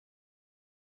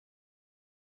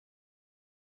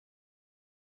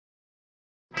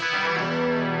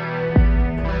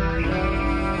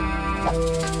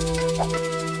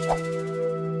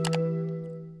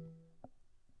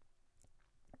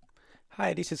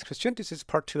Hi, this is Christian. This is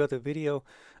part 2 of the video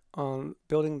on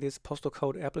building this postal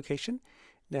code application.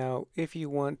 Now, if you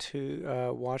want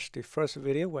to watch the first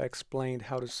video where I explained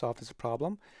how to solve this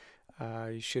problem,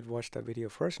 you should watch that video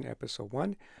first in episode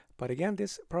 1. But again,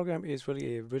 this program is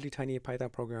really a really tiny Python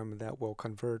program that will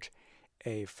convert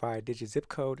a 5-digit zip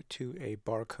code to a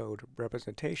barcode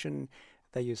representation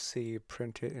that you see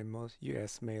printed in most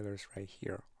US mailers right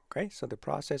here. Okay, so the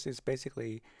process is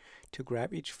basically to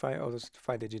grab each of those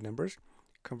 5-digit numbers,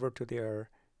 convert to their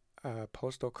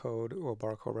postal code or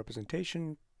barcode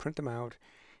representation, print them out,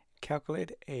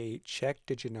 calculate a check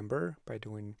digit number by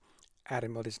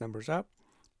adding all these numbers up,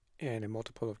 and a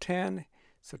multiple of 10,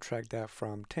 subtract that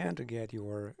from 10 to get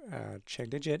your check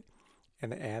digit,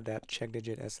 and then add that check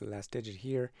digit as the last digit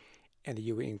here, and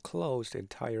you will enclose the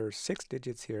entire 6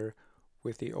 digits here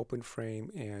with the open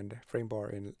frame and frame bar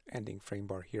and ending frame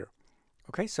bar here.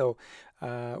 Okay, so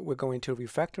we're going to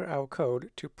refactor our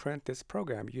code to print this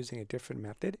program using a different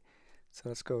method. So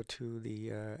let's go to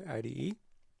the IDE.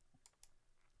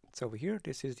 It's over here.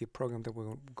 This is the program that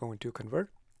we're going to convert.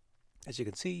 As you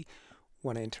can see,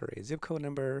 when I enter a zip code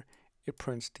number, it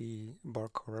prints the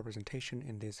barcode representation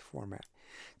in this format.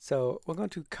 So we're going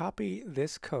to copy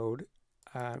this code,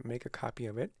 make a copy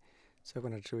of it. So I'm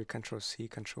going to do Control-C,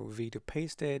 Control-V to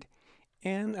paste it.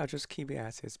 And I'll just keep it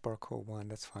as is barcode 1,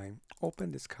 that's fine.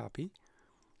 Open this copy.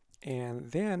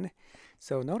 And then,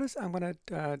 so notice I'm going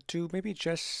to do maybe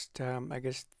just, I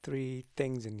guess, 3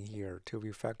 things in here to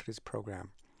refactor this program.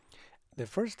 The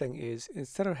first thing is,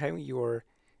 instead of having your,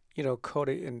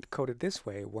 coded this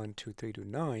way, 1, 2, 3 to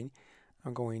 9,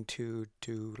 I'm going to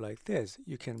do like this.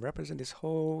 You can represent this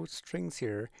whole strings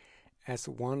here as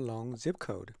one long zip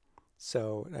code.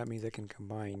 So that means I can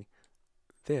combine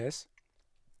this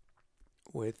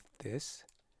with this.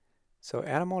 So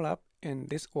add them all up in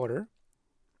this order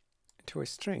into a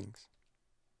strings.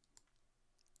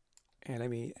 And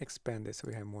let me expand this so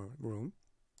we have more room.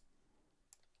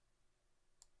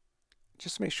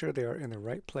 Just make sure they are in the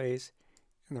right place,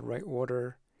 in the right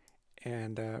order.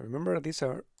 And remember, these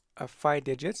are 5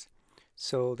 digits,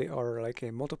 so they are like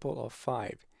a multiple of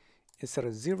 5. Instead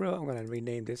of 0, I'm going to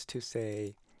rename this to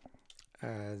say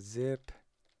zip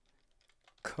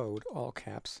code, all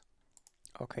caps.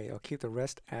 Okay, I'll keep the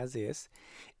rest as is.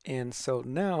 And so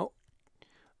now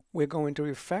we're going to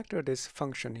refactor this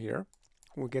function here.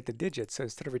 We'll get the digits. So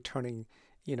instead of returning,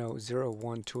 0,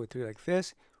 1, 2, or 3 like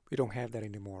this, we don't have that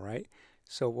anymore, right?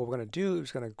 So what we're going to do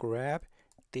is going to grab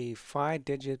the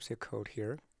 5-digit zip code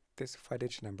here, this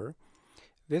 5-digit number.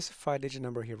 This 5-digit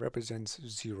number here represents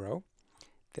 0.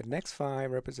 The next 5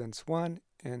 represents 1,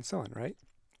 and so on, right?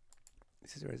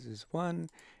 This is 1,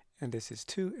 and this is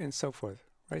 2, and so forth.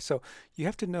 Right, so you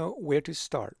have to know where to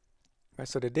start. Right,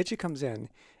 so the digit comes in.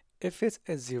 If it's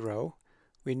a 0,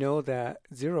 we know that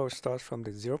 0 starts from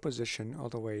the 0 position all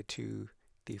the way to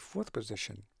the 4th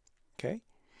position. Okay,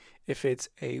 if it's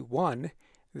a 1,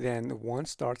 then 1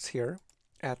 starts here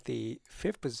at the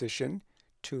 5th position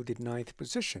to the 9th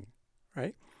position.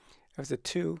 Right, if it's a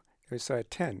 2, it's at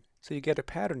 10. So you get a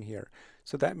pattern here.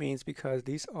 So that means because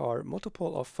these are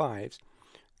multiple of 5s,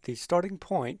 the starting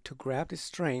point to grab the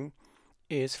string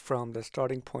is from the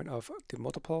starting point of the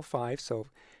multiple of 5. So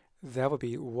that would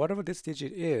be whatever this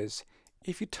digit is.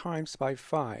 If you times by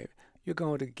 5, you're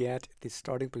going to get the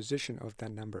starting position of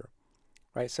that number,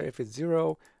 right? So if it's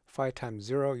 0, 5 times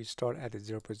 0, you start at the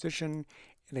 0 position,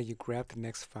 and then you grab the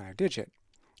next 5 digit.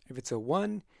 If it's a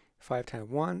 1, 5 times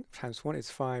 1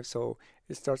 is 5, so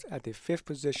it starts at the 5th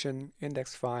position,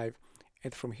 index 5,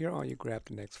 and from here on you grab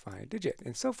the next 5 digit,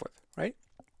 and so forth, right?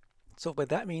 So what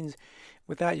that means,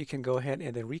 with that you can go ahead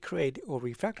and then recreate or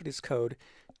refactor this code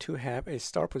to have a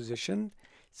start position.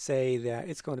 Say that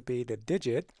it's going to be the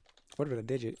digit, whatever the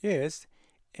digit is,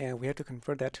 and we have to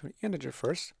convert that to an integer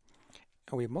first,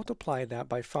 and we multiply that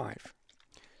by 5.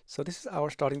 So this is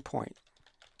our starting point,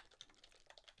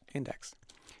 index.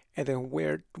 And then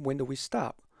when do we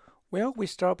stop? Well, we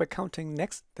start by counting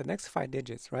the next 5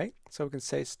 digits, right? So we can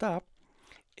say stop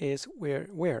is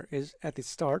where is at the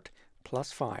start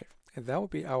plus 5. And that will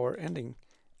be our ending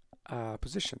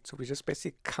position. So we just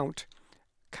basically count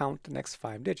the next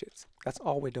 5 digits. That's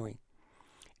all we're doing.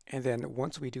 And then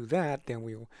once we do that, then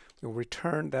we'll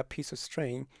return that piece of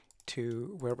string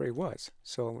to wherever it was.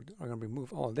 So I'm going to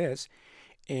remove all this.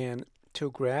 And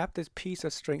to grab this piece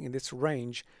of string in this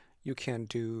range, you can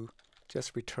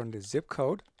just return the zip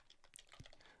code.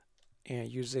 And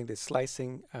using the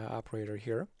slicing operator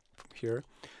here, from here,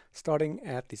 starting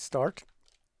at the start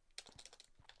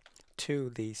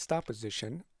to the stop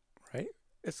position, right?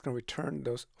 It's going to return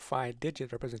those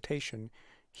 5-digit representation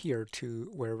here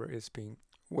to wherever it's being,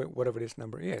 whatever this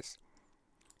number is.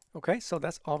 Okay, so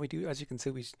that's all we do. As you can see,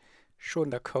 we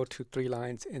shortened the code to 3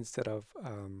 lines instead of,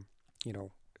 you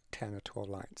know, 10 or 12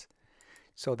 lines.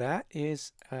 So that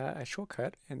is a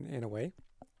shortcut in a way.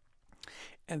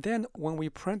 And then when we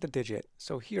print the digit,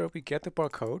 so here we get the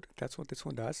barcode. That's what this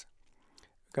one does.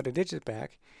 We got the digit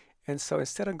back. And so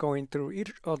instead of going through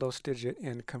each of those digits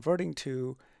and converting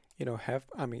to, you know,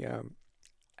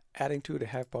 adding to the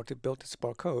half bar to build this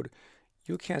barcode,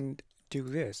 you can do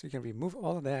this. You can remove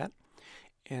all of that.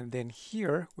 And then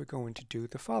here we're going to do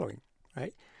the following,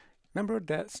 right? Remember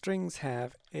that strings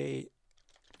have a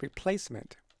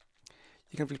replacement.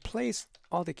 You can replace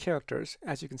all the characters,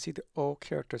 as you can see, the old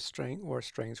character string or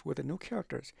strings with the new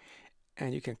characters.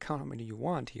 And you can count how many you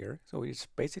want here. So it's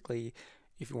basically,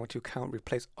 if you want to count,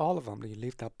 replace all of them, then you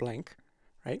leave that blank,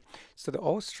 right? So the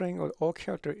old string or the old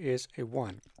character is a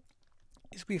 1.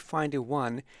 If we find a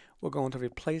 1, we're going to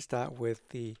replace that with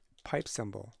the pipe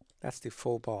symbol. That's the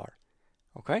full bar.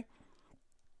 Okay,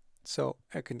 so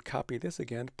I can copy this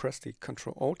again, press the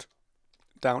Control-Alt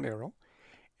down arrow,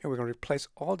 and we're going to replace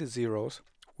all the zeros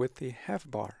with the half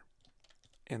bar.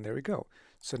 And there we go.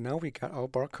 So now we got our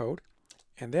barcode,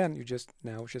 and then you just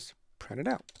print it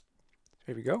out.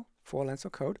 There we go, 4 lines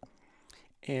of code,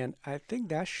 and I think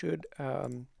that should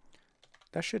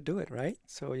do it, right?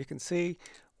 So you can see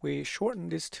we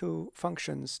shortened these two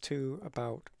functions to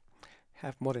about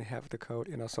more than half of the code,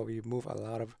 and also we move a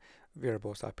lot of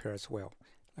variables up here as well.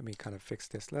 Let me kind of fix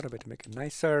this a little bit to make it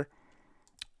nicer.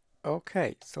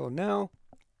 Okay, so now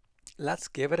let's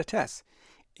give it a test,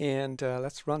 and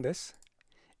let's run this.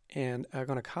 And I'm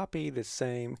going to copy the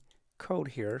same code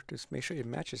here to make sure it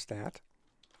matches that.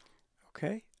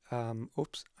 Okay,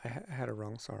 oops, I had it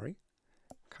wrong, sorry.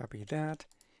 Copy that,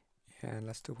 and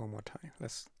let's do one more time.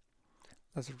 Let's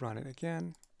run it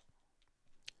again.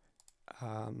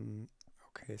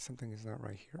 Okay, something is not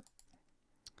right here.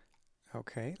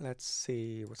 Okay, let's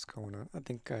see what's going on. I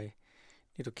think I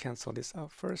need to cancel this out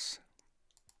first.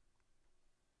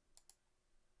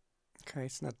 Okay,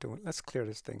 it's not doing. Let's clear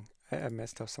this thing. I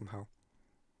messed up somehow.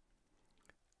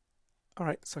 All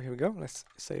right, so here we go. Let's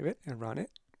save it and run it.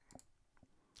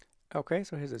 Okay,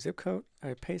 so here's the zip code.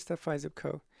 I paste that 5 zip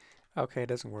code. Okay, it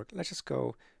doesn't work. Let's just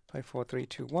go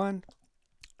 54321,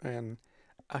 and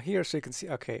here, so you can see.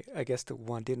 Okay, I guess the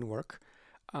 1 didn't work.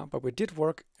 But we did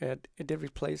work. It did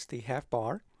replace the half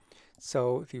bar,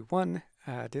 so the 1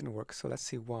 didn't work. So let's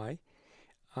see why.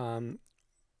 When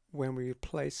we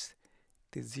replace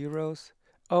the zeros,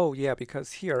 oh yeah,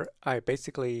 because here I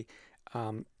basically,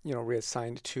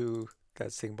 reassigned to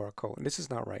that same barcode, and this is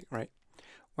not right, right?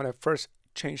 When I first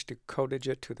changed the code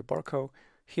digit to the barcode,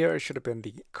 here it should have been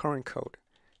the current code,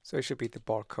 so it should be the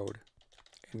barcode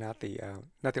and not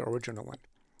the original one.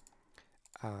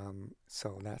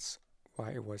 So that's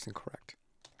why it was incorrect.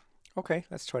 Okay,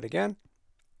 let's try it again.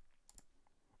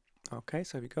 Okay,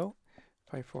 so here we go,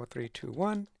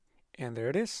 54321, and there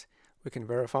it is. We can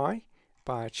verify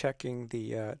by checking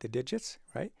the digits,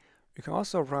 right? We can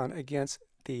also run against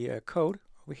the code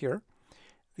over here.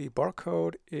 The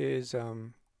barcode is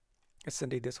it's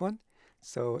indeed this one,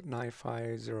 so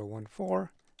 95014.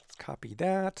 Let's copy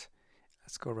that.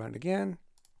 Let's go run it again,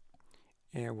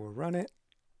 and we'll run it,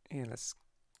 and let's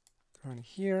run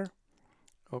here.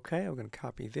 Okay, we're going to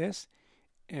copy this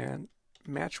and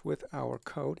match with our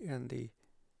code in the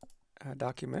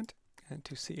document, and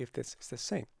to see if this is the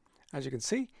same. As you can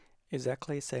see,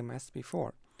 exactly the same as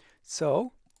before.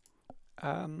 So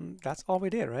that's all we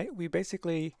did, right? We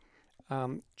basically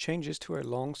changed this to a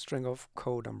long string of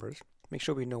code numbers. Make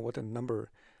sure we know what the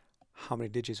number, how many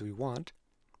digits we want.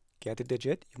 Get the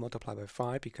digit, you multiply by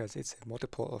 5 because it's a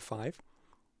multiple of 5,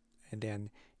 and then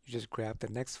you just grab the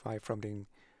next 5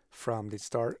 from the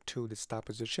start to the stop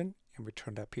position and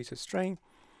return that piece of string.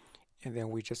 And then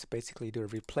we just basically do a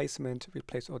replacement,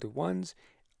 replace all the 1s,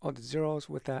 all the 0s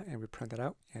with that, and we print it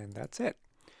out, and that's it.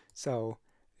 So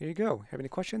there you go. Have any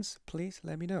questions? Please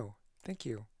let me know. Thank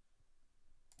you.